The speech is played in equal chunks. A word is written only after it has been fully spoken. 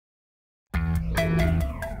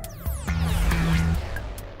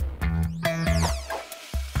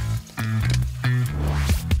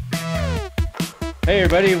Hey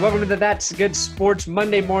everybody, welcome to the That's Good Sports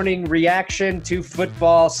Monday morning reaction to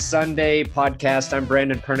Football Sunday podcast. I'm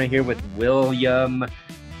Brandon Perna here with William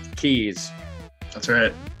Keys. That's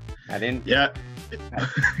right. I didn't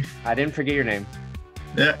forget your name.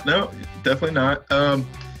 Yeah, no, definitely not.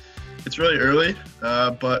 It's really early,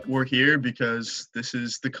 but we're here because this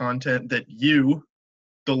is the content that you,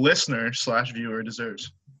 the listener / viewer,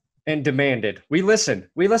 deserves. And demanded. We listen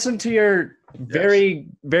to your very,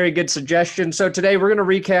 very good suggestions. So today we're going to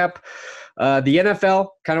recap the NFL,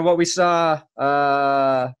 kind of what we saw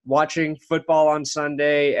watching football on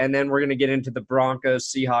Sunday, and then we're going to get into the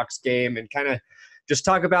Broncos Seahawks game and kind of just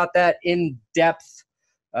talk about that in depth.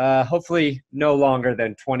 Hopefully no longer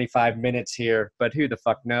than 25 minutes here, but who the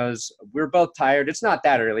fuck knows? We're both tired. It's not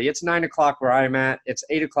that early. It's 9 o'clock where I'm at. It's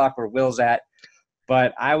 8 o'clock where Will's at.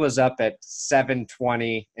 But I was up at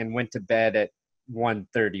 7:20 and went to bed at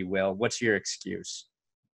 1:30, Will. What's your excuse?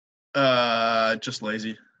 Just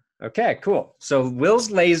lazy. Okay, cool. So Will's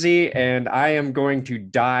lazy, and I am going to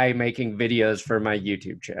die making videos for my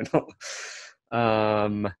YouTube channel.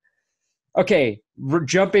 Okay, we're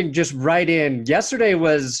jumping just right in. Yesterday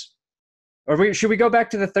was – should we go back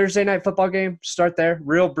to the Thursday night football game? Start there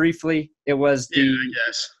real briefly. It was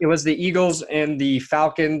the Eagles and the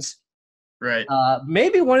Falcons. Right.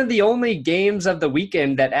 Maybe one of the only games of the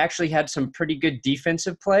weekend that actually had some pretty good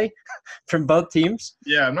defensive play from both teams.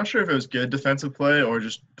 Yeah, I'm not sure if it was good defensive play or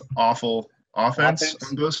just awful offense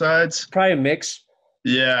on both sides. Probably a mix.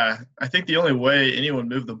 Yeah, I think the only way anyone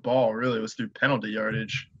moved the ball really was through penalty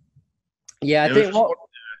yardage. Yeah,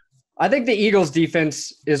 I think the Eagles'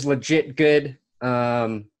 defense is legit good.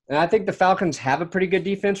 And I think the Falcons have a pretty good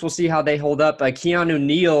defense. We'll see how they hold up. Keanu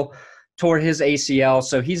Neal tore his ACL,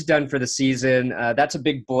 so he's done for the season. That's a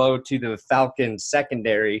big blow to the Falcons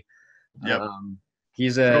secondary. Yep.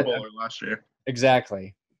 He's Pro Bowler last year.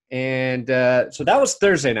 Exactly. And so that was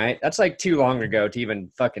Thursday night. That's like too long ago to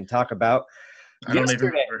even fucking talk about. I don't even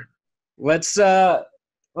remember. Let's I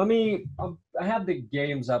have the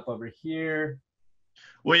games up over here.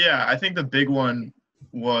 Well, yeah, I think the big one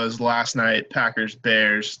was last night,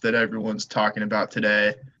 Packers-Bears, that everyone's talking about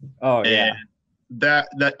today. Oh, yeah. And that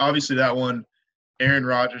obviously that one, Aaron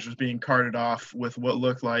Rodgers was being carted off with what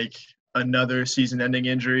looked like another season-ending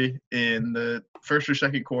injury in the first or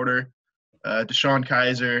second quarter. Deshaun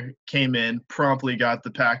Kaiser came in, promptly got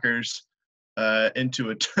the Packers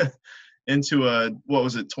into a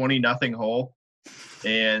 20-0 hole,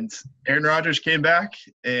 and Aaron Rodgers came back,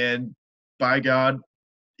 and by God,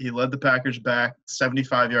 he led the Packers back,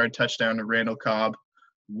 75-yard touchdown to Randall Cobb,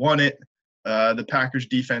 won it. The Packers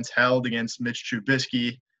defense held against Mitch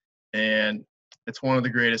Trubisky, and it's one of the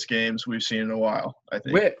greatest games we've seen in a while, I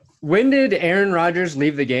think. When did Aaron Rodgers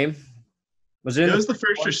leave the game? It was the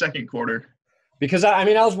first or second quarter. Because, I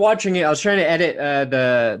was watching it. I was trying to edit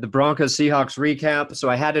the Broncos Seahawks recap, so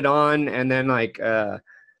I had it on, and then, I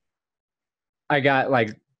got,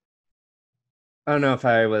 I don't know if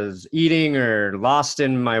I was eating or lost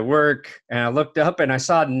in my work, and I looked up and I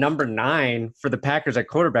saw number 9 for the Packers at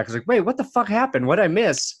quarterback. I was like, wait, what the fuck happened? What did I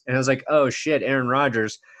miss? And I was like, oh, shit, Aaron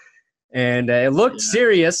Rodgers. And it looked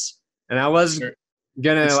serious, and I was going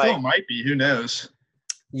to – It still might be. Who knows?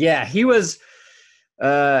 Yeah, he was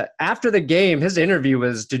after the game, his interview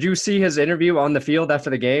was – did you see his interview on the field after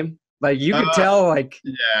the game? You could tell,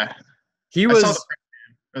 yeah. He was – I saw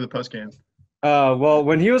the post-game. Well,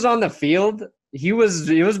 when he was on the field – it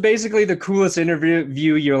was basically the coolest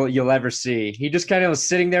interview you'll ever see. He just kind of was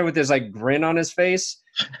sitting there with his grin on his face.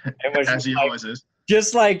 And was as he always is.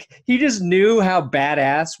 Just he just knew how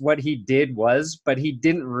badass what he did was, but he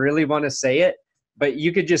didn't really want to say it. But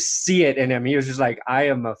you could just see it in him. He was just like, I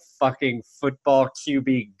am a fucking football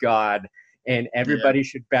QB god, and everybody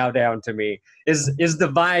should bow down to me, is the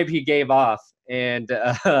vibe he gave off. And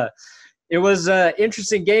it was an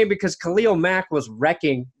interesting game because Khalil Mack was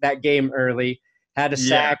wrecking that game early, had a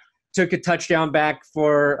sack, took an interception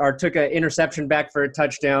back for a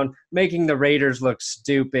touchdown, making the Raiders look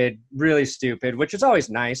stupid, really stupid, which is always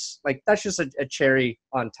nice. That's just a cherry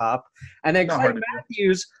on top. And then Clay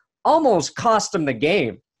Matthews almost cost him the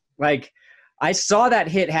game. I saw that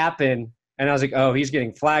hit happen, and I was like, oh, he's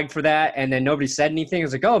getting flagged for that. And then nobody said anything. I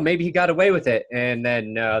was like, oh, maybe he got away with it. And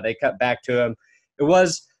then no, they cut back to him. It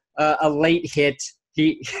was a late hit.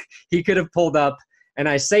 He could have pulled up. And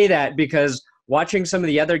I say that because watching some of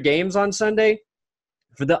the other games on Sunday,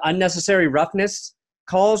 for the unnecessary roughness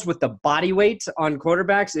calls with the body weight on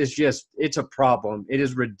quarterbacks it's a problem. It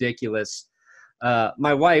is ridiculous.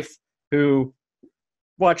 My wife, who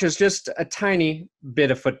watches just a tiny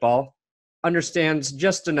bit of football, understands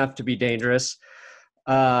just enough to be dangerous.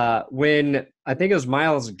 When I think it was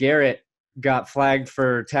Myles Garrett got flagged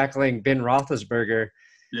for tackling Ben Roethlisberger.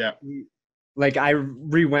 Yeah. Like, I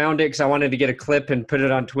rewound it because I wanted to get a clip and put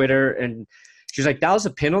it on Twitter. And she's like, that was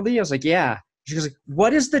a penalty? I was like, yeah. She was like,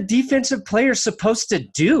 what is the defensive player supposed to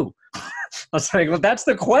do? I was like, well, that's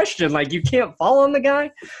the question. Like, you can't fall on the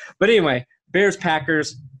guy? But anyway,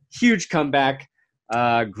 Bears-Packers, huge comeback.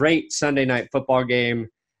 Great Sunday night football game.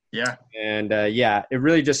 Yeah. And, it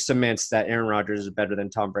really just cements that Aaron Rodgers is better than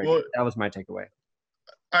Tom Brady. Well, that was my takeaway.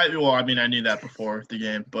 I knew that before the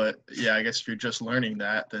game, but yeah, I guess if you're just learning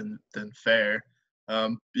that, then fair.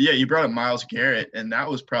 You brought up Myles Garrett, and that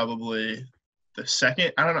was probably the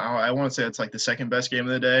second. I don't know. I want to say it's like the second best game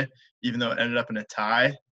of the day, even though it ended up in a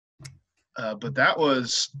tie. But that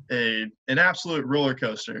was an absolute roller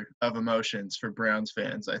coaster of emotions for Browns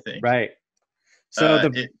fans, I think. Right. So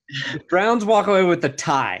the Browns walk away with the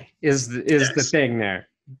tie is the thing there.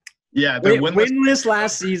 Yeah, they're winless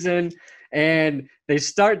last season, and they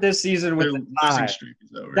start this season with the tie. Streak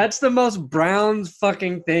is over. That's the most Browns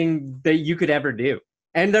fucking thing that you could ever do.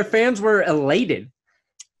 And their fans were elated.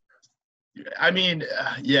 I mean,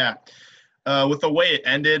 with the way it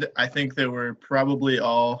ended, I think they were probably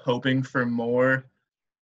all hoping for more.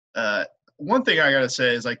 One thing I got to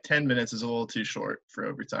say is, like, 10 minutes is a little too short for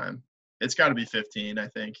overtime. It's got to be 15, I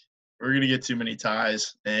think. We're going to get too many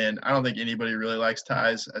ties, and I don't think anybody really likes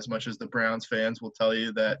ties as much as the Browns fans will tell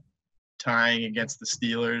you that tying against the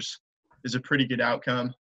Steelers is a pretty good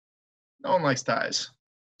outcome. No one likes ties.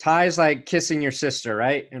 Ties like kissing your sister,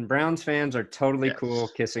 right? And Browns fans are totally cool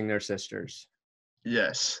kissing their sisters.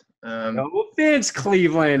 Yes. No offense,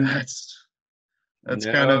 Cleveland. That's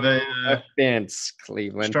kind of a offense,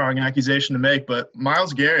 Cleveland. Strong accusation to make, but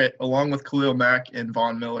Myles Garrett, along with Khalil Mack and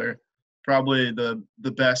Von Miller, probably the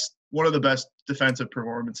best, one of the best defensive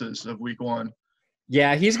performances of Week 1.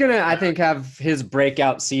 Yeah, he's gonna, I think, have his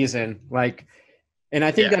breakout season. Like, and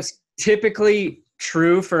I think that's typically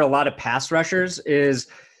true for a lot of pass rushers. Is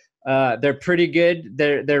they're pretty good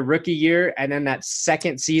their rookie year, and then that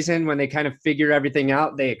second season when they kind of figure everything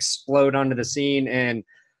out, they explode onto the scene. And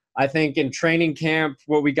I think in training camp,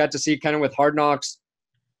 what we got to see kind of with Hard Knocks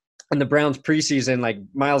and the Browns preseason, like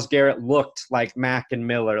Myles Garrett looked like Mack and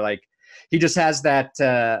Miller. Like, he just has that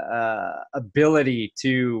ability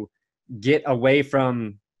to get away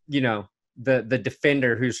from, the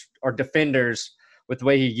defender defenders with the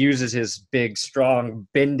way he uses his big, strong,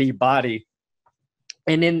 bendy body.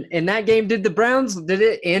 And in that game, did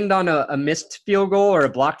it end on a missed field goal or a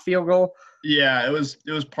blocked field goal? Yeah, it was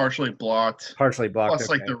partially blocked. Partially blocked. Plus,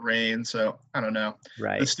 like, the rain, so I don't know.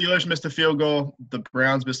 Right. The Steelers missed a field goal. The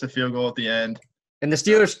Browns missed a field goal at the end. And the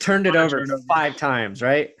Steelers turned it over 5 times,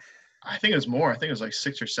 right? I think it was more. I think it was like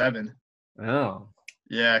 6 or 7. Oh.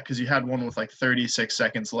 Yeah, because you had one with like 36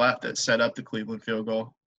 seconds left that set up the Cleveland field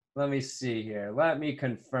goal. Let me see here. Let me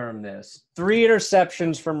confirm this. 3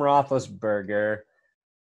 interceptions from Roethlisberger.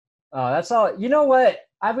 That's all. You know what?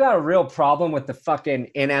 I've got a real problem with the fucking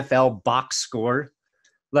NFL box score.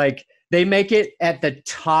 Like, they make it at the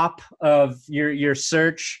top of your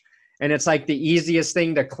search, and it's like the easiest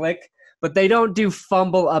thing to click, but they don't do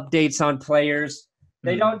fumble updates on players.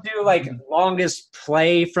 They don't do, like, longest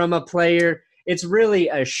play from a player. It's really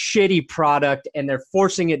a shitty product, and they're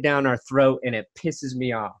forcing it down our throat, and it pisses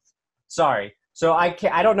me off. Sorry. So I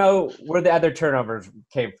don't know where the other turnovers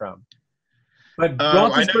came from. But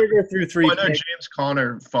Roethlisberger threw 3 I know James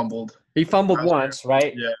Conner fumbled. He fumbled once,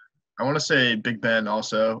 right? Yeah. I want to say Big Ben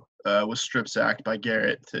also was strip sacked by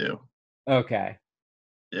Garrett too. Okay.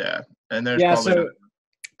 Yeah. And there's probably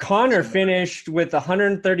Conner finished with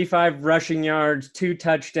 135 rushing yards, 2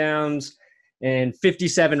 touchdowns, and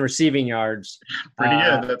 57 receiving yards. Pretty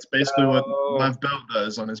good. That's basically what Lev Bell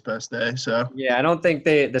does on his best day. So yeah, I don't think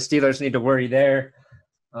the Steelers need to worry there.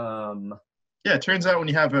 Yeah, it turns out when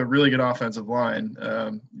you have a really good offensive line,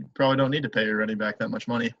 you probably don't need to pay your running back that much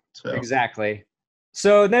money. So exactly.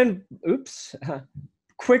 So then,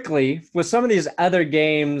 quickly, with some of these other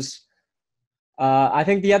games, I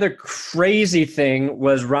think the other crazy thing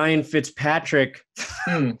was Ryan Fitzpatrick.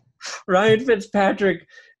 Ryan Fitzpatrick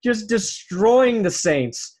just destroying the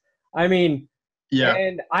Saints. I mean, yeah.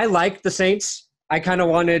 And I like the Saints. I kind of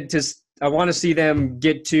want to see them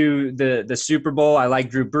get to the Super Bowl. I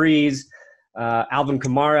like Drew Brees. Alvin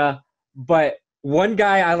Kamara, but one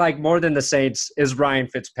guy I like more than the Saints is Ryan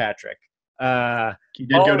Fitzpatrick. He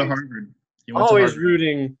did go to Harvard. Always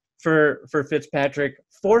rooting for Fitzpatrick.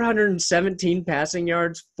 417 passing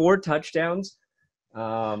yards, 4 touchdowns.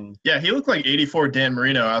 Yeah, he looked like 84 Dan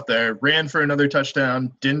Marino out there. Ran for another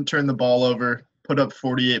touchdown, didn't turn the ball over, put up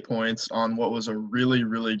 48 points on what was a really,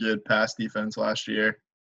 really good pass defense last year.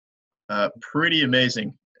 Pretty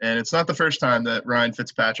amazing. And it's not the first time that Ryan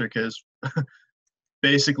Fitzpatrick has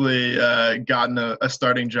basically gotten a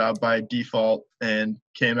starting job by default and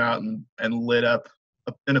came out and lit up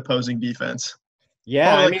an opposing defense.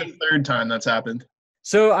 Yeah, Probably the third time that's happened.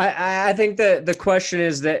 So I think that the question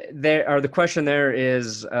is the question there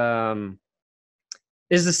is the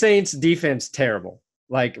Saints defense terrible?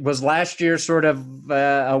 Like, was last year sort of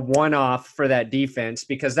a one-off for that defense?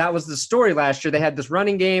 Because that was the story last year. They had this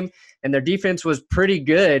running game, and their defense was pretty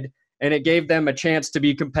good, and it gave them a chance to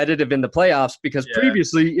be competitive in the playoffs because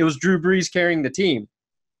previously it was Drew Brees carrying the team.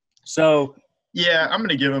 So yeah, I'm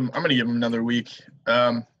gonna give him another week.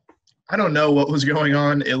 I don't know what was going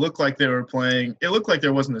on. It looked like they were playing. It looked like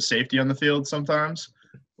there wasn't a safety on the field sometimes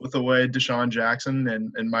with the way Deshaun Jackson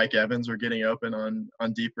and Mike Evans were getting open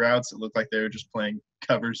on deep routes. It looked like they were just playing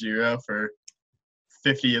cover zero for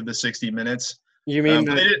 50 of the 60 minutes. You mean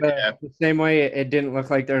the same way it didn't look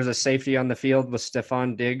like there was a safety on the field with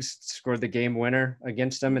Stephon Diggs scored the game winner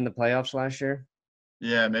against them in the playoffs last year?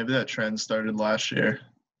 Yeah, maybe that trend started last year.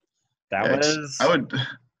 I would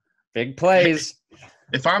big plays.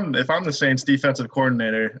 If I'm the Saints defensive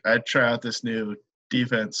coordinator, I'd try out this new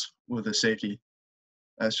defense with a safety.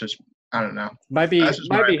 That's just, I don't know. Might be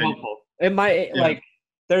helpful. It might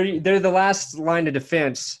they're the last line of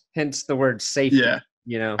defense, hence the word safety. Yeah.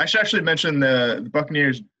 You know. I should actually mention the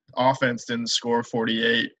Buccaneers offense didn't score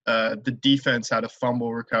 48. The defense had a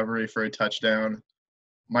fumble recovery for a touchdown.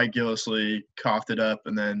 Mike Gillislee coughed it up,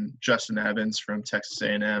 and then Justin Evans from Texas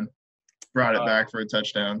A&M brought it back for a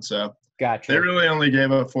touchdown. So gotcha. They really only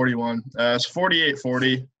gave up 41. It's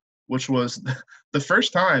 48-40, which was the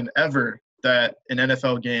first time ever that an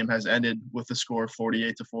NFL game has ended with a score of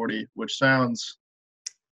 48-40, which sounds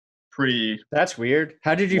pretty. That's weird.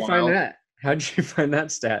 How did you find that? How did you find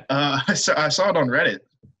that stat? I saw it on Reddit.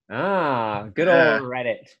 Ah, good old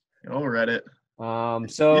Reddit. Good old Reddit.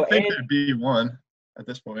 So you'd think there'd be one at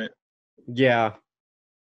this point. Yeah.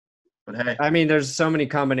 But hey. I mean, there's so many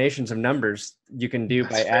combinations of numbers you can do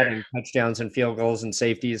by adding touchdowns and field goals and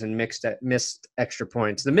safeties and missed extra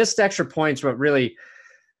points. The missed extra points what really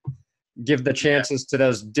give the chances to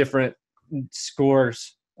those different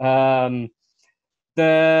scores.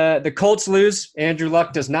 The Colts lose. Andrew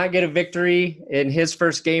Luck does not get a victory in his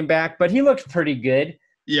first game back, but he looked pretty good.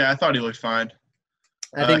 Yeah, I thought he looked fine.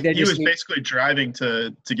 I think he was basically driving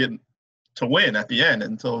to win at the end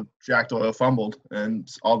until Jack Doyle fumbled, and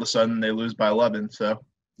all of a sudden they lose by 11. So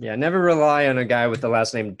yeah, never rely on a guy with the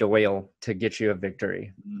last name Doyle to get you a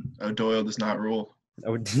victory. Oh, Doyle does not rule.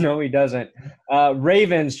 Oh, no, he doesn't.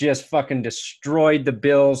 Ravens just fucking destroyed the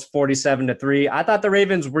Bills 47-3. I thought the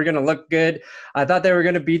Ravens were going to look good. I thought they were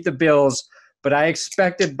going to beat the Bills, but I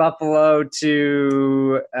expected Buffalo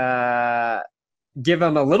to give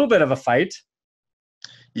them a little bit of a fight.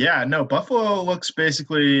 Yeah, no, Buffalo looks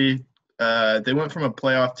basically they went from a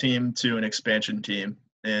playoff team to an expansion team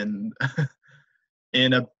in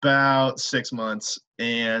about 6 months.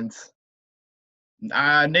 And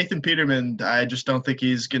Nathan Peterman, I just don't think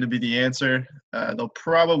he's going to be the answer. They'll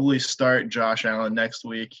probably start Josh Allen next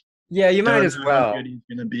week. Yeah, you might as well. How good he's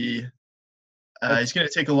going to be. He's going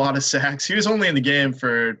to take a lot of sacks. He was only in the game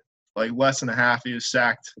for like less than a half. He was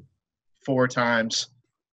sacked 4 times.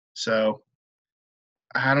 So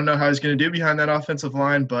I don't know how he's going to do behind that offensive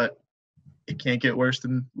line, but it can't get worse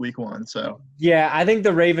than week 1. So yeah, I think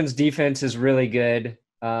the Ravens defense is really good.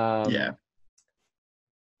 Yeah.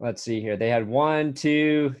 Let's see here. They had 1,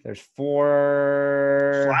 2, there's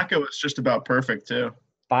 4. Flacco was just about perfect too.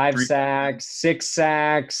 5 sacks, 6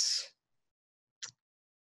 sacks.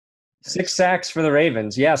 6 sacks for the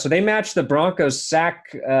Ravens. Yeah, so they matched the Broncos sack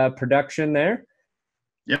production there.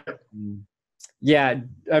 Yep. Yeah,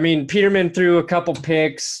 I mean, Peterman threw a couple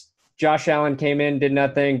picks. Josh Allen came in, did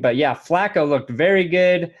nothing. But, yeah, Flacco looked very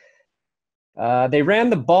good. They ran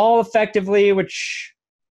the ball effectively, which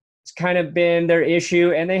has kind of been their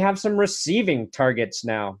issue. And they have some receiving targets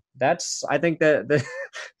now. That's, I think, that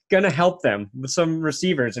going to help them with some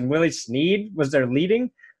receivers. And Willie Snead was their leading.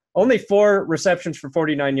 Only 4 receptions for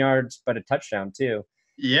 49 yards, but a touchdown too.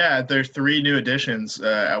 Yeah, there's 3 new additions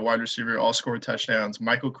at wide receiver, all scored touchdowns.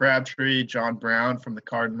 Michael Crabtree, John Brown from the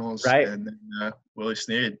Cardinals, right, and then Willie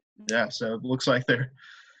Snead. Yeah, so it looks like their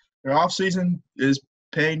offseason is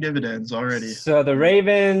paying dividends already. So the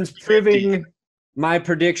Ravens proving my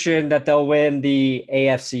prediction that they'll win the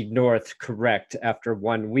AFC North correct after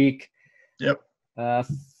 1 week. Yep.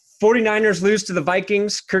 49ers lose to the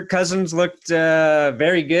Vikings. Kirk Cousins looked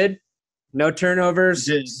very good. No turnovers,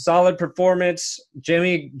 solid performance.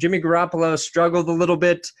 Jimmy Garoppolo struggled a little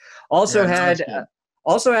bit. Also had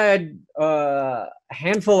a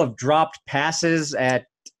handful of dropped passes at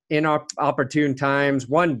inopportune times.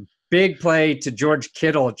 One big play to George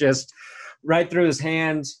Kittle, just right through his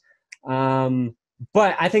hands.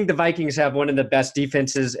 But I think the Vikings have one of the best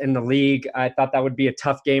defenses in the league. I thought that would be a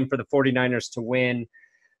tough game for the 49ers to win.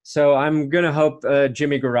 So I'm going to hope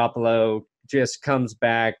Jimmy Garoppolo just comes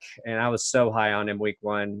back, and I was so high on him week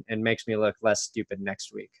 1 and makes me look less stupid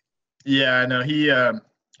next week. Yeah, I know.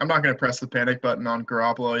 I'm not going to press the panic button on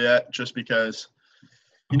Garoppolo yet, just because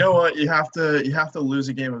you know what, you have to lose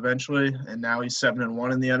a game eventually, and now he's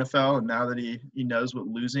 7-1 in the NFL, and now that he knows what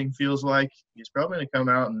losing feels like, he's probably going to come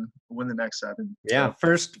out and win the next 7. Yeah,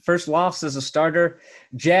 first loss as a starter.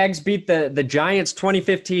 Jags beat the Giants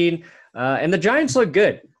 2015, and the Giants look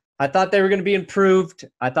good. I thought they were going to be improved.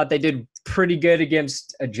 I thought they did pretty good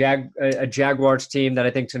against a Jaguars team that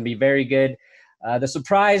I think is going to be very good. The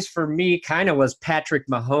surprise for me kind of was Patrick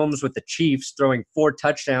Mahomes with the Chiefs throwing 4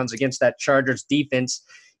 touchdowns against that Chargers defense.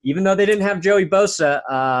 Even though they didn't have Joey Bosa,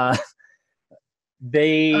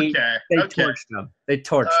 they torched them. They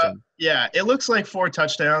torched them. Yeah, it looks like 4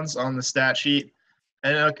 touchdowns on the stat sheet,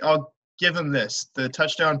 and I'll give him this. The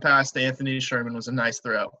touchdown pass to Anthony Sherman was a nice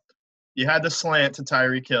throw. You had the slant to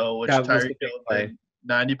Tyreek Hill, which Tyreek Hill did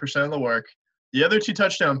 90% of the work. The other 2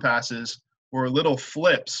 touchdown passes were little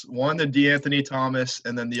flips, one to Demaryius Thomas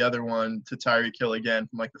and then the other one to Tyreek Hill again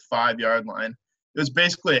from like the 5-yard line. It was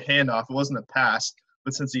basically a handoff. It wasn't a pass,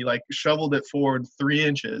 but since he like shoveled it forward 3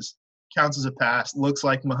 inches, counts as a pass. Looks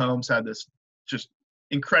like Mahomes had this just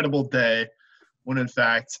incredible day when in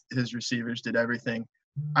fact his receivers did everything.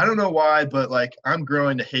 I don't know why, but like I'm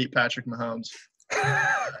growing to hate Patrick Mahomes.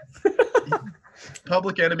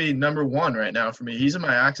 Public enemy number 1 right now for me. He's in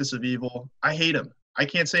my axis of evil. I hate him. I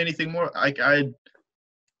can't say anything more. I'd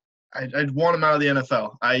want him out of the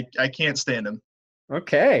NFL. I can't stand him.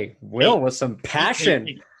 Okay, Will with some passion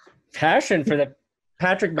for the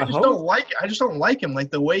Patrick Mahomes. I just don't like him. Like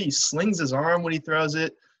the way he slings his arm when he throws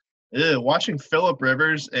it. Watching Phillip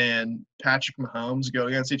Rivers and Patrick Mahomes go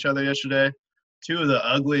against each other yesterday, 2 of the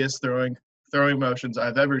ugliest throwing motions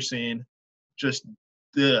I've ever seen. Just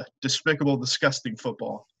despicable, disgusting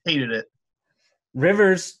football. Hated it.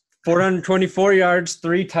 Rivers, 424 yards,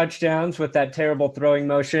 3 touchdowns with that terrible throwing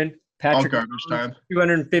motion. Patrick, all garbage time.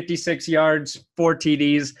 256 yards, 4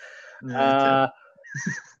 TDs. Yeah,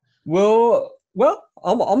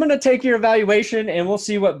 I'm going to take your evaluation, and we'll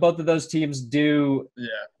see what both of those teams do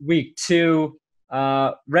week 2.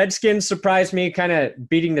 Redskins surprised me, kind of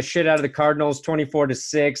beating the shit out of the Cardinals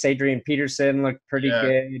 24-6. Adrian Peterson looked pretty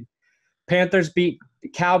good. Panthers beat the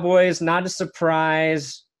Cowboys, not a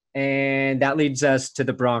surprise. And that leads us to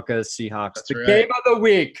the Broncos Seahawks. That's the right. Game of the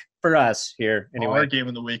week for us here. Anyway, our game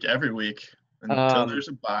of the week every week until there's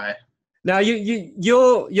a bye. Now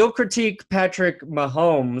you'll critique Patrick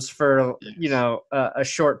Mahomes for a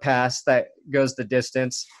short pass that goes the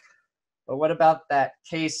distance, but what about that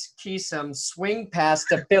Case Keenum swing pass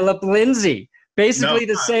to Phillip Lindsay? Basically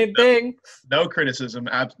the same thing. No criticism.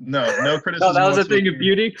 No criticism. No, that was a thing of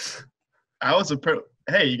beauty.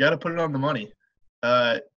 Hey, you got to put it on the money.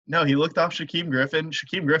 No, he looked off Shaquem Griffin.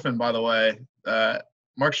 Shaquem Griffin, by the way,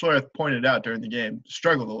 Mark Schlereth pointed out during the game,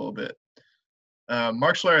 struggled a little bit.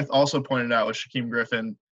 Mark Schlereth also pointed out with Shaquem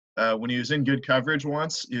Griffin when he was in good coverage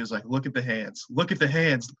once, he was like, look at the hands. Look at the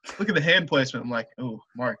hands. Look at the hand placement. I'm like, oh,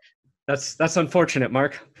 Mark. That's unfortunate,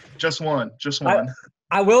 Mark. Just one.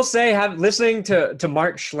 I will say listening to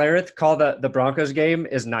Mark Schlereth call the Broncos game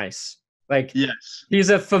is nice. Like, yes, he's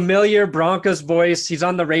a familiar Broncos voice. He's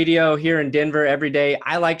on the radio here in Denver every day.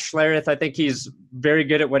 I like Schlereth. I think he's very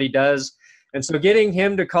good at what he does. And so getting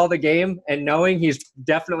him to call the game and knowing he's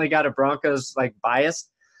definitely got a Broncos like bias,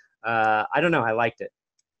 I don't know. I liked it.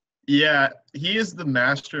 Yeah, he is the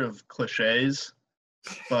master of cliches,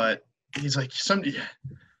 but he's like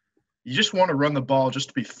you just want to run the ball just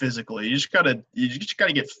to be physical. You just gotta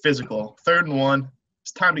get physical. 3rd and 1.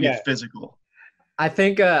 It's time to get physical. I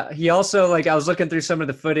think he also, I was looking through some of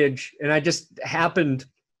the footage, and I just happened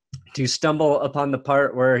to stumble upon the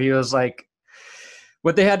part where he was like,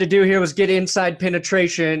 what they had to do here was get inside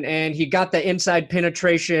penetration, and he got the inside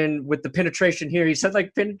penetration with the penetration here. He said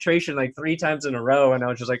penetration 3 times in a row, and I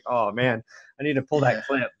was just like, oh, man, I need to pull that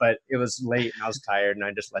clip. But it was late, and I was tired, and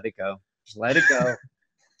I just let it go. Just let it go.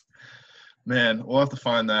 Man, we'll have to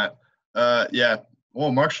find that. Yeah.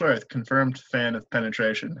 Well, Mark Schlereth, confirmed fan of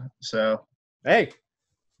penetration, so – hey,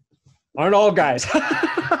 aren't all guys.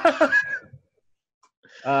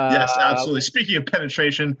 Yes, absolutely. Speaking of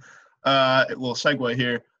penetration, a little segue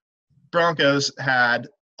here. Broncos had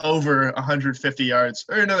over 150 yards.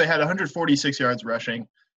 Or no, they had 146 yards rushing,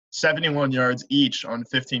 71 yards each on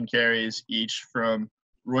 15 carries each from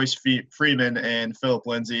Royce Freeman and Phillip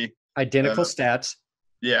Lindsay. Identical stats.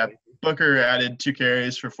 Yeah, Booker added 2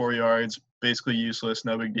 carries for 4 yards, basically useless,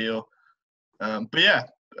 no big deal. But yeah,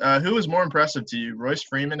 who was more impressive to you, Royce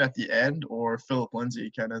Freeman at the end or Phillip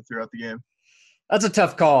Lindsay kind of throughout the game? That's a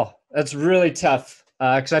tough call. That's really tough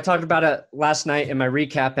because I talked about it last night in my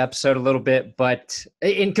recap episode a little bit, but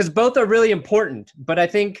because both are really important. But I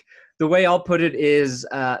think the way I'll put it is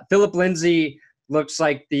Phillip Lindsay looks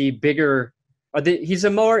like the bigger he's a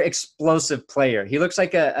more explosive player. He looks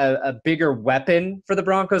like a bigger weapon for the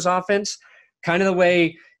Broncos offense, kind of the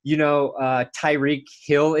way, Tyreek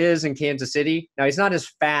Hill is in Kansas City. Now, he's not as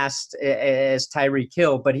fast as Tyreek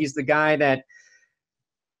Hill, but he's the guy that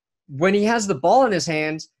when he has the ball in his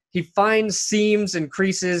hands, he finds seams and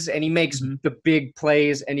creases and he makes the big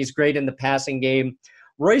plays and he's great in the passing game.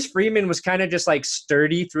 Royce Freeman was kind of just like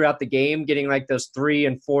sturdy throughout the game, getting like those 3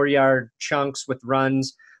 and 4 yard chunks with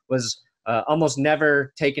runs, was almost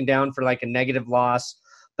never taken down for like a negative loss.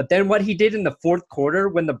 But then what he did in the fourth quarter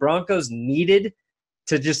when the Broncos needed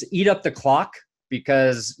to just eat up the clock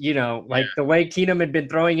because, the way Keenum had been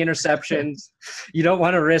throwing interceptions, you don't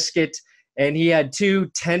want to risk it. And he had 2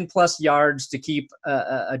 10-plus yards to keep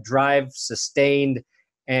a drive sustained.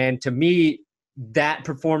 And to me, that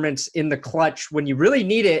performance in the clutch when you really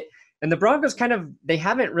need it, and the Broncos they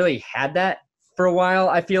haven't really had that for a while,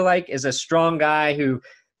 I feel like, is a strong guy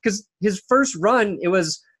because his first run,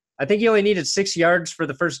 I think he only needed 6 yards for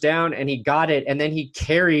the first down, and he got it, and then he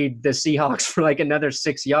carried the Seahawks for like another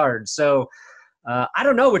 6 yards. So I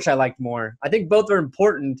don't know which I liked more. I think both are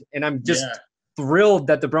important, and I'm just thrilled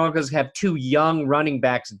that the Broncos have 2 young running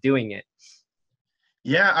backs doing it.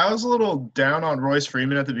 Yeah, I was a little down on Royce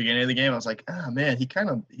Freeman at the beginning of the game. I was like, man, he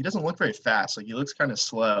doesn't look very fast. Like, he looks kind of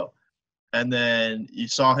slow. And then you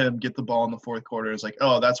saw him get the ball in the fourth quarter. It's like,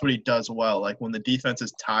 oh, that's what he does well. Like, when the defense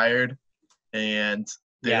is tired and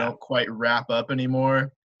they don't quite wrap up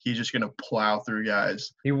anymore, he's just going to plow through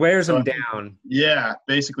guys. He wears them down. Yeah,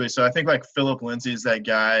 basically. So I think, like, Phillip Lindsay is that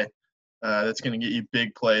guy that's going to get you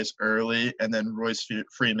big plays early, and then Royce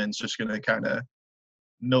Freeman's just going to kind of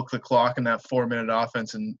milk the clock in that 4-minute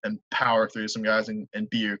offense and power through some guys and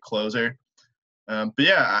be your closer. But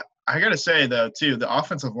yeah, I got to say though too, the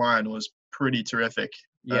offensive line was pretty terrific.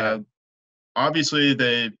 Yeah. Obviously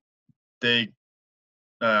they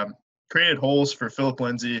created holes for Phillip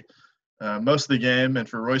Lindsay most of the game and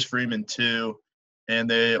for Royce Freeman too. And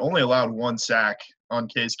they only allowed 1 sack on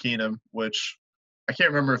Case Keenum, which I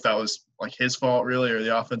can't remember if that was like his fault really or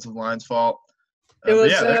the offensive line's fault. It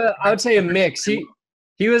was, I would say, a mix.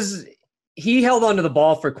 He held onto the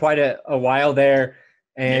ball for quite a while there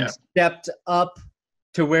and stepped up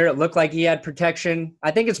to where it looked like he had protection.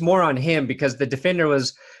 I think it's more on him because the defender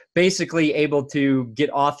was basically able to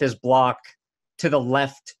get off his block to the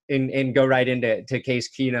left and go right into Case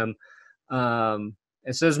Keenum. And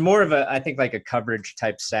so it's more of I think like a coverage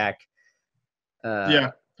type sack.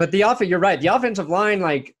 But you're right. The offensive line,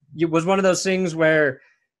 was one of those things where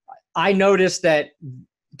I noticed that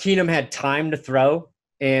Keenum had time to throw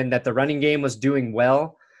and that the running game was doing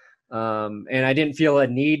well. And I didn't feel a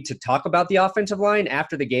need to talk about the offensive line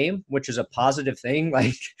after the game, which is a positive thing.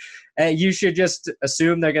 Like, you should just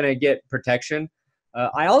assume they're going to get protection.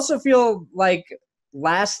 I also feel like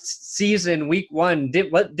last season, week 1,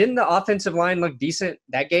 didn't the offensive line look decent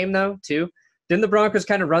that game though too? Didn't the Broncos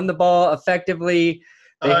kind of run the ball effectively?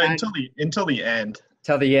 Until the end.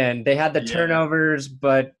 Till the end. They had the turnovers,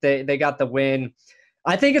 but they got the win.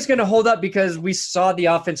 I think it's going to hold up because we saw the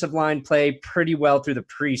offensive line play pretty well through the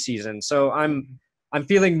preseason. So I'm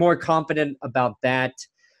feeling more confident about that.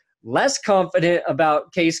 Less confident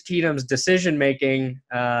about Case Keenum's decision making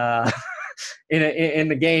in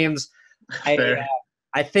the games.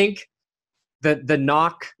 I think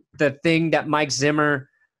the thing that Mike Zimmer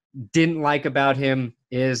didn't like about him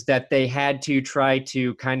is that they had to try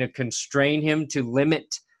to kind of constrain him to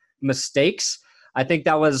limit mistakes. I think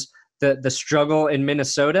that was the struggle in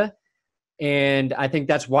Minnesota. And I think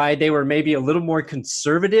that's why they were maybe a little more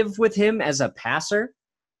conservative with him as a passer.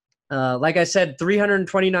 Like I said,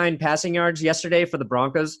 329 passing yards yesterday for the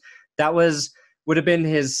Broncos. That would have been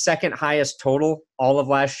his second highest total all of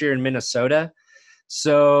last year in Minnesota.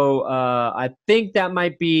 So I think that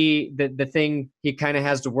might be the thing he kind of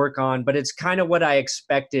has to work on, but it's kind of what I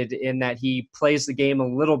expected in that he plays the game a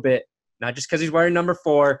little bit, not just because he's wearing number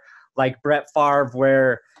 4, like Brett Favre,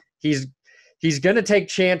 where he's going to take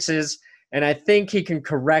chances, and I think he can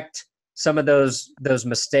correct some of those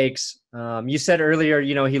mistakes. You said earlier,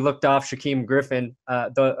 he looked off Shaquem Griffin.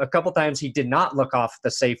 A couple times he did not look off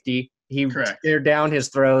the safety. He stared down his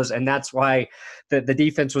throws, and that's why the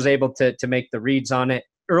defense was able to make the reads on it.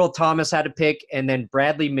 Earl Thomas had a pick, and then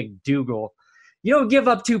Bradley McDougall you don't give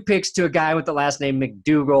up 2 picks to a guy with the last name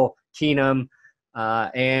McDougal, Keenum,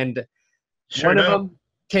 and one of them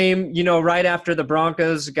came, right after the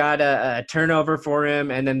Broncos got a turnover for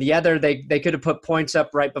him, and then the other they could have put points up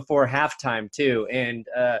right before halftime too. And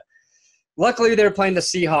luckily they were playing the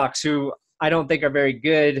Seahawks, who I don't think are very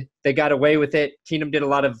good. They got away with it. Keenum did a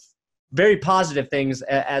lot of very positive things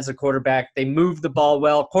as a quarterback. They moved the ball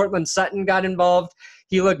well. Cortland Sutton got involved.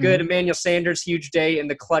 He looked good. Emmanuel Sanders, huge day in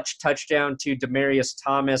the clutch touchdown to Demaryius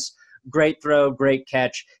Thomas. Great throw, great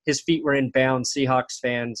catch. His feet were in bounds, Seahawks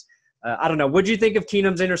fans. I don't know. What do you think of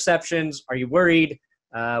Keenum's interceptions? Are you worried?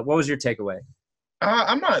 What was your takeaway?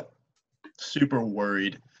 I'm not super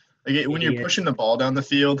worried. Like, when you're pushing the ball down the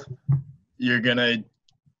field, you're going to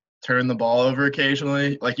turn the ball over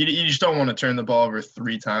occasionally. Like, you just don't want to turn the ball over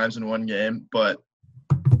 3 times in one game. But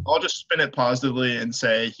I'll just spin it positively and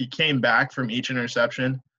say he came back from each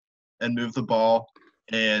interception and moved the ball,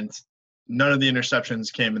 and none of the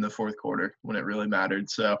interceptions came in the fourth quarter when it really mattered.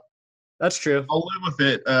 So that's true. I'll live with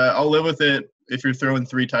it. I'll live with it if you're throwing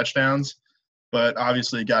 3 touchdowns, but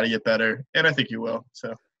obviously you got to get better, and I think you will.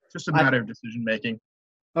 So it's just a matter of decision making.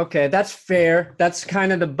 Okay, that's fair. That's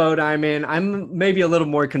kind of the boat I'm in. I'm maybe a little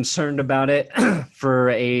more concerned about it for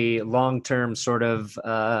a long-term sort of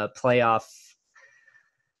playoff.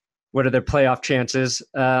 What are their playoff chances?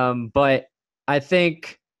 But I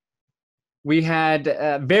think we had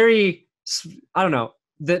I don't know,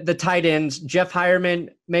 the tight ends. Jeff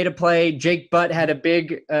Hireman made a play. Jake Butt had a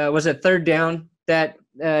big, was it 3rd down that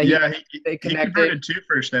he converted 2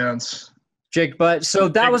 first downs. Jake Butt. So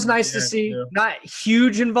that was nice to see. Yeah. Not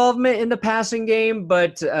huge involvement in the passing game,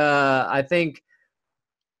 but I think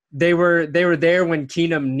they were there when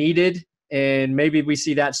Keenum needed, and maybe we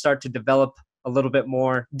see that start to develop a little bit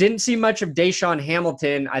more. Didn't see much of Deshaun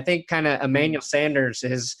Hamilton. I think kind of Emmanuel Sanders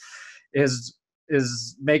is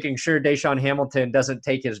making sure Deshaun Hamilton doesn't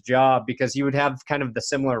take his job, because he would have kind of the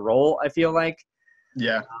similar role, I feel like.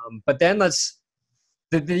 Yeah. But then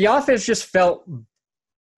the offense just felt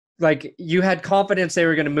like you had confidence they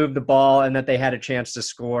were going to move the ball and that they had a chance to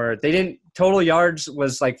score. They didn't. Total yards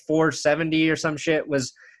was like 470 or some shit,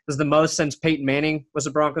 was the most since Peyton Manning was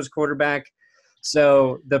a Broncos quarterback.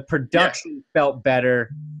 So the production felt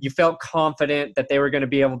better. You felt confident that they were going to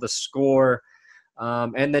be able to score.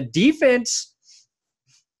 And the defense,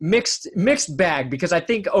 mixed bag, because I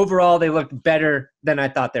think overall they looked better than I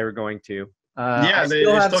thought they were going to. They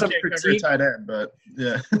still have some critique. Tight end, but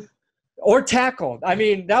yeah. Or tackled. I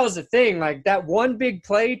mean, that was the thing. Like that one big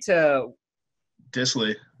play to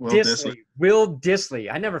Will Dissly.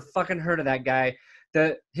 I never fucking heard of that guy.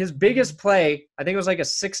 His biggest play, I think it was like a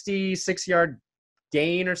 66-yard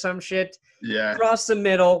gain or some shit. Yeah. Across the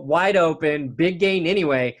middle, wide open, big gain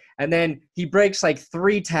anyway. And then he breaks like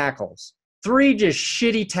 3 tackles. 3 just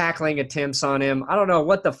shitty tackling attempts on him. I don't know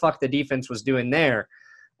what the fuck the defense was doing there.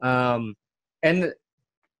 But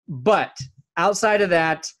outside of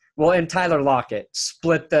that, and Tyler Lockett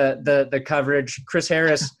split the coverage. Chris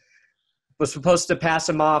Harris was supposed to pass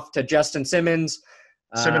him off to Justin Simmons.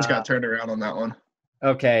 Simmons got turned around on that one.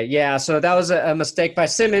 Okay, yeah, so that was a mistake by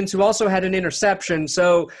Simmons, who also had an interception.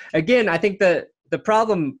 So, again, I think the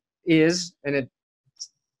problem is, and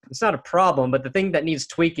it's not a problem, but the thing that needs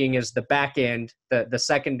tweaking is the back end, the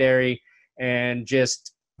secondary, and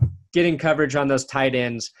just getting coverage on those tight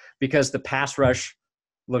ends, because the pass rush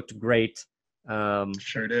looked great.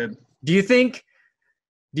 Sure did. Do you think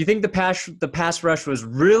the pass rush was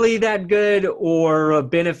really that good, or a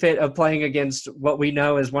benefit of playing against what we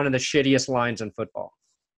know is one of the shittiest lines in football?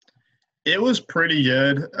 It was pretty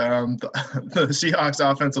good. The Seahawks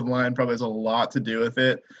offensive line probably has a lot to do with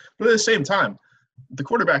it. But at the same time, the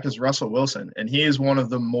quarterback is Russell Wilson, and he is one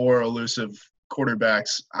of the more elusive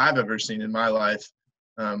quarterbacks I've ever seen in my life.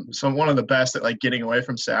 So one of the best at getting away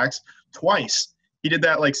from sacks. Twice he did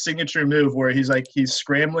that signature move where he's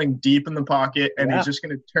scrambling deep in the pocket, and he's just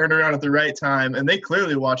going to turn around at the right time. And they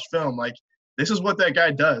clearly watched film. This is what that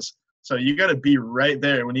guy does. So you got to be right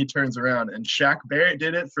there when he turns around. And Shaq Barrett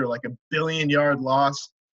did it for a 1 billion-yard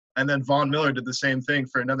loss. And then Von Miller did the same thing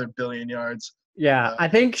for another 1 billion yards. Yeah, I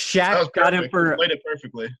think Shaq got him for – played it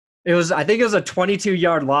perfectly. I think it was a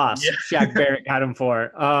 22-yard loss Shaq Barrett got him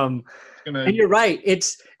for. And you're right. It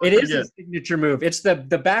is a signature move. It's the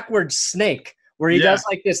backward snake, where he does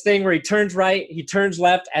this thing where he turns right, he turns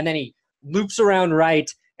left, and then he loops around right,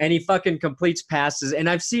 and he fucking completes passes. And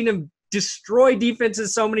I've seen him destroy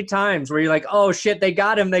defenses so many times where you're like, oh, shit, they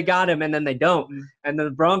got him, and then they don't. Mm-hmm. And the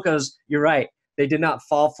Broncos, you're right, they did not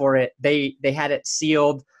fall for it. They had it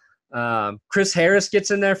sealed. Chris Harris gets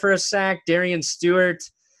in there for a sack. Darian Stewart,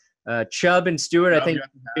 Chubb and Stewart, I think,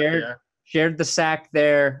 shared the sack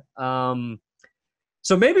there.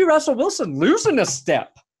 So maybe Russell Wilson losing a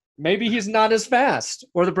step. Maybe he's not as fast,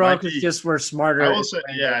 or the Broncos just were smarter. I will say,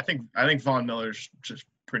 I think Von Miller's just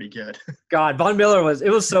pretty good. God, Von Miller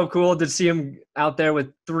was so cool to see him out there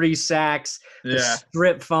with 3 sacks, the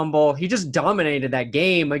strip fumble. He just dominated that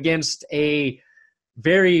game against a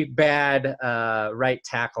very bad right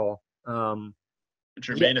tackle. Jermaine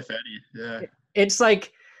Ifedi, It's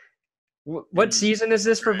like, what season is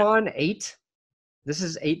this for Von? 8? This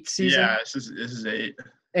is 8th season? Yeah, this is 8.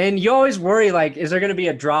 And you always worry, like, is there going to be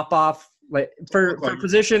a drop-off like for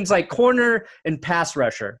positions like corner and pass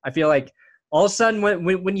rusher? I feel like all of a sudden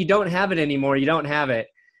when you don't have it anymore, you don't have it.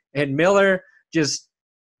 And Miller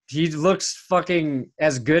he looks fucking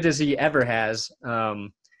as good as he ever has.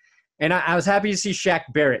 And I was happy to see Shaq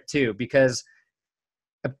Barrett too, because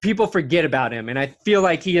people forget about him. And I feel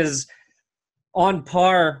like he is on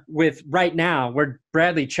par with right now where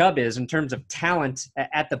Bradley Chubb is in terms of talent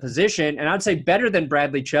at the position. And I'd say better than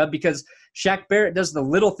Bradley Chubb, because Shaq Barrett does the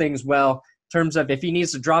little things well in terms of if he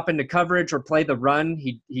needs to drop into coverage or play the run,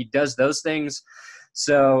 he does those things.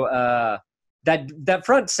 So that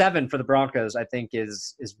front 7 for the Broncos, I think,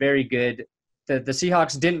 is very good. The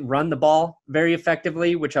Seahawks didn't run the ball very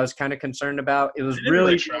effectively, which I was kind of concerned about. It was they didn't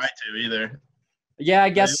really try to either. Yeah, I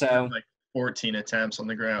guess so. Like 14 attempts on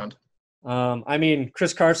the ground. I mean,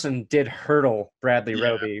 Chris Carson did hurdle Bradley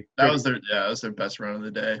Roby. That was their best run of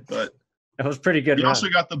the day, but it was pretty good. He also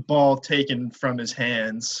got the ball taken from his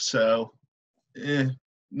hands, so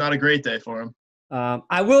not a great day for him.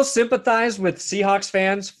 I will sympathize with Seahawks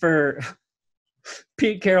fans for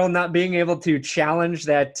Pete Carroll not being able to challenge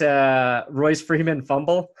that Royce Freeman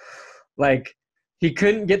fumble. Like, he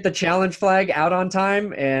couldn't get the challenge flag out on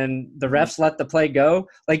time, and the refs let the play go.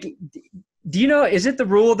 Like, do you know, is it the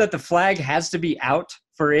rule that the flag has to be out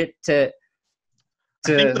for it to I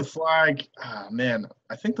think the flag I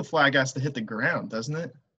think the flag has to hit the ground, doesn't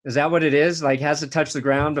it? Is that what it is? Like, has to touch the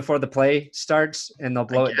ground before the play starts and they'll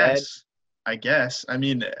blow it dead? I guess. I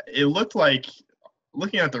mean, it looked like,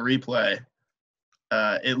 looking at the replay,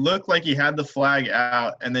 it looked like he had the flag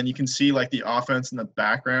out, and then you can see, like, the offense in the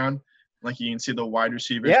background. Like, you can see the wide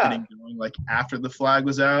receivers getting going, like, after the flag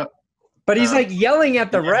was out. But he's, like, yelling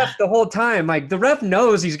at the ref the whole time. Like, the ref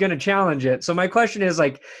knows he's going to challenge it. So my question is,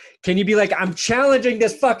 like, can you be like, I'm challenging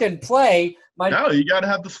this fucking play? No, you got to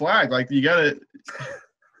have the flag. Like, you got to –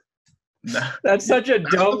 No. That's such a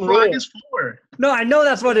dumb rule. That's what the flag is for. No, I know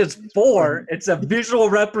that's what it's for. It's a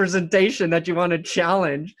visual representation that you want to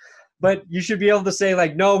challenge. But you should be able to say,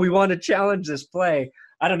 like, no, we want to challenge this play.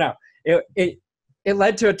 I don't know. It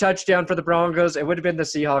led to a touchdown for the Broncos. It would have been the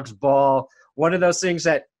Seahawks' ball. One of those things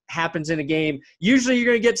that happens in a game. Usually you're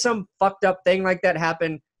going to get some fucked up thing like that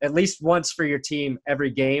happen at least once for your team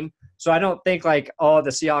every game. So I don't think, like,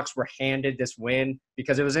 the Seahawks were handed this win,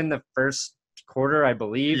 because it was in the first quarter, I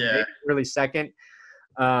believe, maybe early second.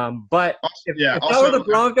 But if I were the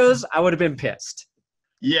Broncos, I would have been pissed.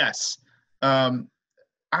 Yes. I'm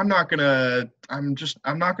not gonna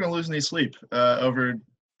lose any sleep over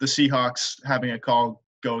the Seahawks having a call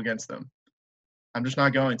go against them. I'm just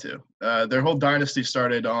not going to. Their whole dynasty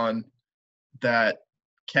started on that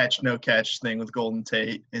catch, no catch thing with Golden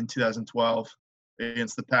Tate in 2012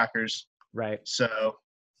 against the Packers. Right. So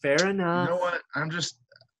fair enough. You know what? I'm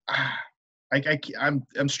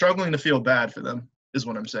struggling to feel bad for them, is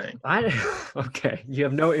what I'm saying. Okay. You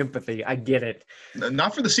have no empathy. I get it.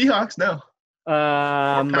 Not for the Seahawks, no.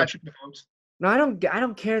 Or Patrick Mahomes. No, I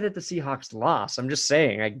don't care that the Seahawks lost. I'm just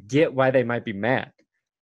saying I get why they might be mad.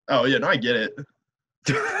 Oh yeah, no, I get it.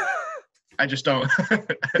 I just don't.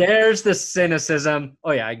 There's the cynicism.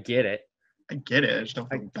 Oh yeah, I get it. I get it. I just don't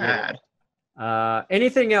feel bad.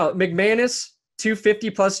 Anything else? McManus, 2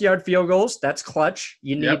 50-plus yard field goals. That's clutch.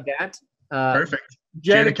 You need that. Perfect.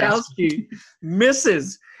 Janikowski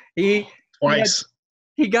misses. Twice.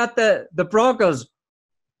 He got the Broncos.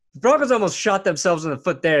 The Broncos almost shot themselves in the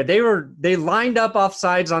foot there. They lined up off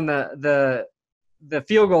sides on the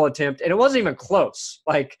field goal attempt, and it wasn't even close.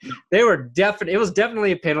 Like, it was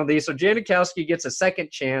definitely a penalty. So Janikowski gets a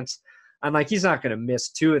second chance. I'm like, he's not going to miss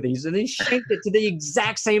 2 of these. And he shanked it to the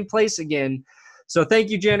exact same place again. So thank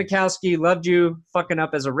you, Janikowski. Loved you fucking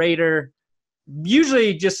up as a Raider.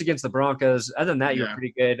 Usually just against the Broncos. Other than that, you're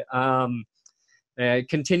pretty good.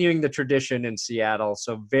 Continuing the tradition in Seattle.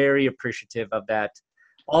 So very appreciative of that.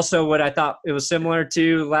 Also, what I thought, it was similar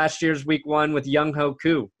to last year's week 1 with Young Ho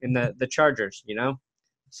Koo in the Chargers, you know?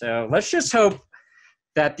 So let's just hope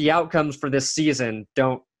that the outcomes for this season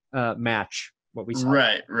don't match what we saw.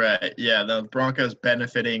 Right. Yeah, the Broncos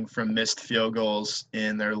benefiting from missed field goals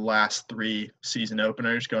in their last 3 season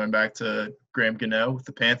openers, going back to Graham Gano with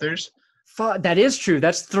the Panthers. That is true.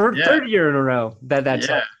 That's third year in a row that's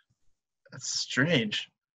yeah. That's strange.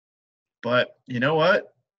 But you know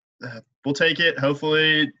what? We'll take it.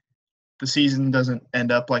 Hopefully the season doesn't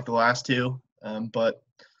end up like the last two. But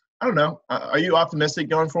I don't know. Are you optimistic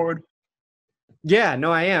going forward? Yeah,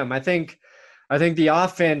 no, I am. I think the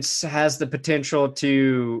offense has the potential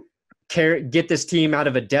to get this team out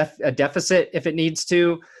of a deficit if it needs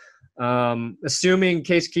to. Assuming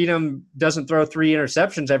Case Keenum doesn't throw 3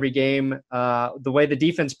 interceptions every game, the way the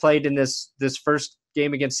defense played in this first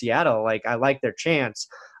game against Seattle, like I like their chance.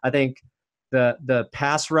 I think the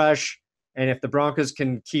pass rush, and if the Broncos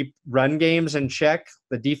can keep run games in check,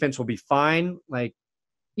 the defense will be fine. Like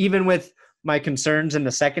even with my concerns in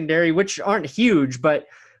the secondary, which aren't huge, but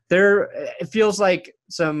it feels like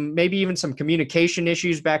maybe even some communication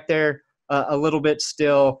issues back there a little bit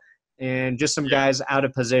still, and just some guys out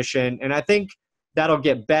of position. And I think that'll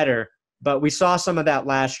get better, but we saw some of that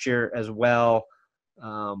last year as well.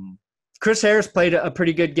 Chris Harris played a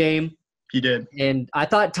pretty good game. He did. And I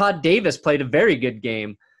thought Todd Davis played a very good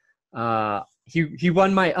game. He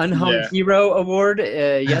won my Unhung Hero award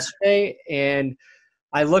yesterday, and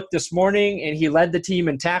I looked this morning, and he led the team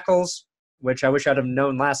in tackles, which I wish I'd have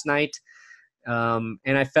known last night. And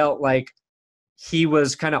I felt like he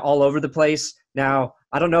was kind of all over the place. Now,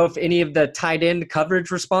 I don't know if any of the tight end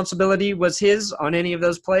coverage responsibility was his on any of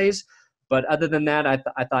those plays, but other than that,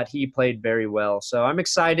 I thought he played very well. So I'm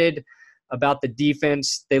excited about the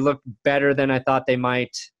defense. They looked better than I thought they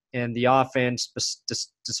might, and the offense,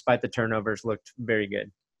 despite the turnovers, looked very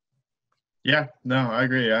good. Yeah, no, I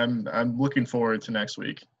agree. I'm looking forward to next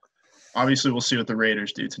week. Obviously, we'll see what the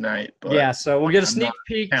Raiders do tonight. But yeah, so we'll get a sneak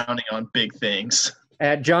peek. Counting on big things.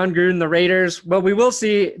 At John Gruden, the Raiders. Well, we will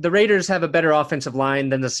see. The Raiders have a better offensive line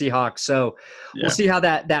than the Seahawks, so we'll see how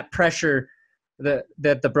that pressure that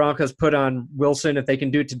the Broncos put on Wilson, if they can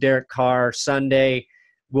do it to Derek Carr Sunday.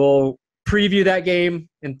 We'll preview that game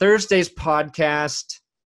in Thursday's podcast.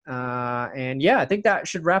 And I think that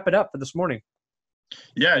should wrap it up for this morning.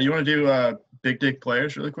 Yeah, you want to do big dick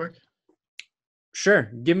players really quick?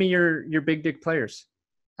 Sure. Give me your big dick players.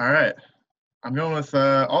 All right. I'm going with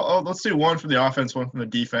let's do one from the offense, one from the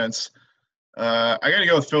defense. I got to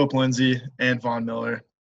go with Phillip Lindsay and Von Miller,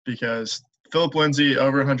 because Phillip Lindsay,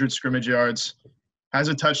 over 100 scrimmage yards, has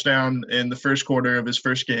a touchdown in the first quarter of his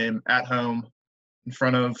first game at home in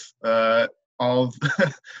front of all of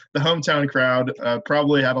the hometown crowd.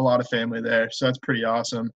 Probably had a lot of family there, so that's pretty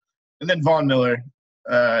awesome. And then Von Miller,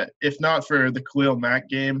 if not for the Khalil Mack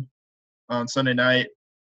game on Sunday night,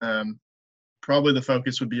 probably the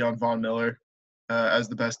focus would be on Von Miller as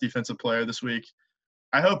the best defensive player this week.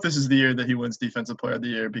 I hope this is the year that he wins Defensive Player of the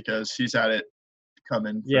Year, because he's had it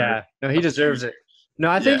coming. Yeah, no, he deserves it. No,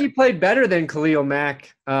 I think he played better than Khalil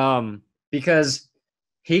Mack because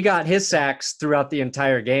he got his sacks throughout the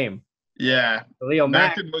entire game. Yeah. Khalil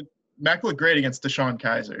Mack looked great against Deshaun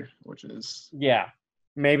Kaiser, which is – yeah.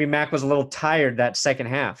 Maybe Mack was a little tired that second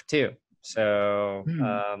half too. So,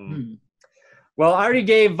 well, I already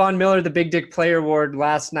gave Von Miller the Big Dick Player Award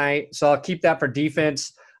last night, so I'll keep that for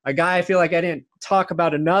defense. A guy I feel like I didn't talk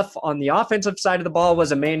about enough on the offensive side of the ball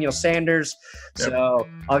was Emmanuel Sanders. Yep. So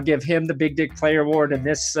I'll give him the Big Dick Player Award in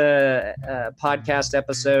this podcast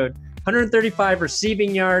episode. 135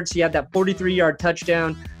 receiving yards. He had that 43-yard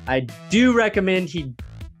touchdown. I do recommend he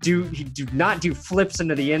do not do flips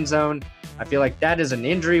into the end zone. I feel like that is an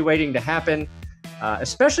injury waiting to happen,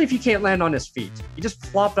 especially if he can't land on his feet. He just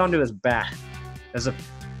flopped onto his back.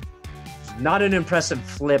 Not an impressive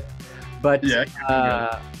flip, but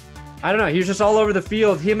I don't know. He was just all over the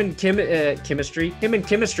field. Him and chemistry have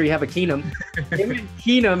a Keenum. Him and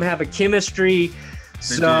Keenum have a chemistry.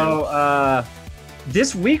 So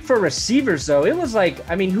this week for receivers, though, it was like,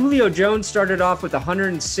 Julio Jones started off with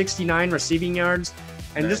 169 receiving yards.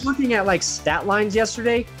 And just looking at like stat lines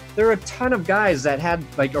yesterday, there were a ton of guys that had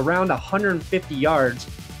like around 150 yards.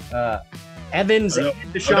 Evans and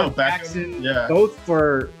Deshaun Jackson, both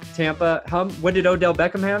for Tampa. What did Odell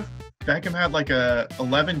Beckham have? Beckham had like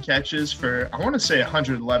 11 catches for, I want to say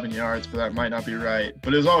 111 yards, but that might not be right.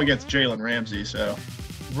 But it was all against Jalen Ramsey, so.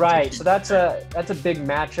 Right, so that's a big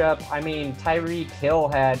matchup. Tyreek Hill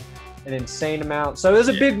had an insane amount. So it was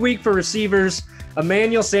a big week for receivers.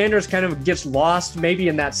 Emmanuel Sanders kind of gets lost maybe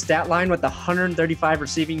in that stat line with 135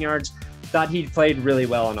 receiving yards. Thought he played really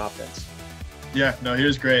well on offense. Yeah, no, he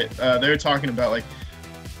was great. They were talking about, like,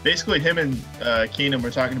 basically him and Keenum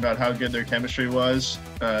were talking about how good their chemistry was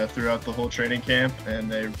throughout the whole training camp,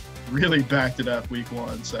 and they really backed it up week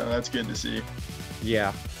one, so that's good to see.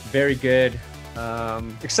 Yeah, very good.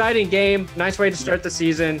 Exciting game. Nice way to start the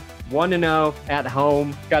season. 1-0 at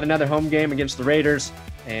home. Got another home game against the Raiders.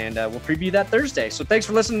 and we'll preview that Thursday. So thanks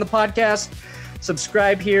for listening to the podcast.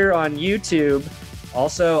 Subscribe here on YouTube.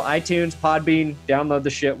 Also, iTunes, Podbean, download the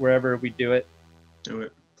shit wherever we do it. Do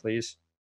it. Please.